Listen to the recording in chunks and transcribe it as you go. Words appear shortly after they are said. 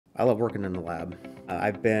I love working in the lab.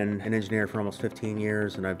 I've been an engineer for almost 15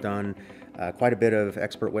 years, and I've done quite a bit of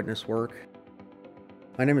expert witness work.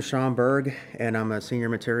 My name is Sean Berg, and I'm a senior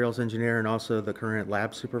materials engineer and also the current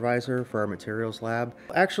lab supervisor for our materials lab.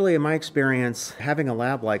 Actually, in my experience, having a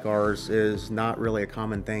lab like ours is not really a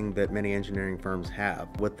common thing that many engineering firms have.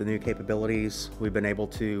 With the new capabilities, we've been able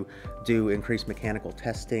to do increased mechanical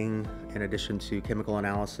testing in addition to chemical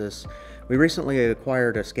analysis. We recently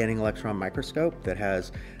acquired a scanning electron microscope that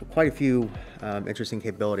has quite a few interesting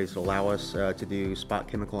capabilities that allow us to do spot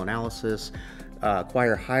chemical analysis,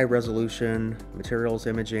 acquire high resolution materials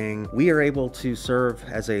imaging. We are able to serve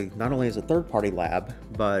as not only as a third-party lab,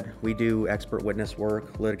 but we do expert witness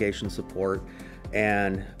work, litigation support,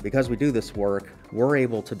 and because we do this work, we're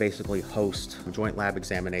able to basically host joint lab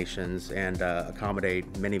examinations and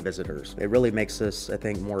accommodate many visitors. It really makes us, I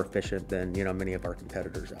think, more efficient than many of our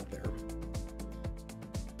competitors out there.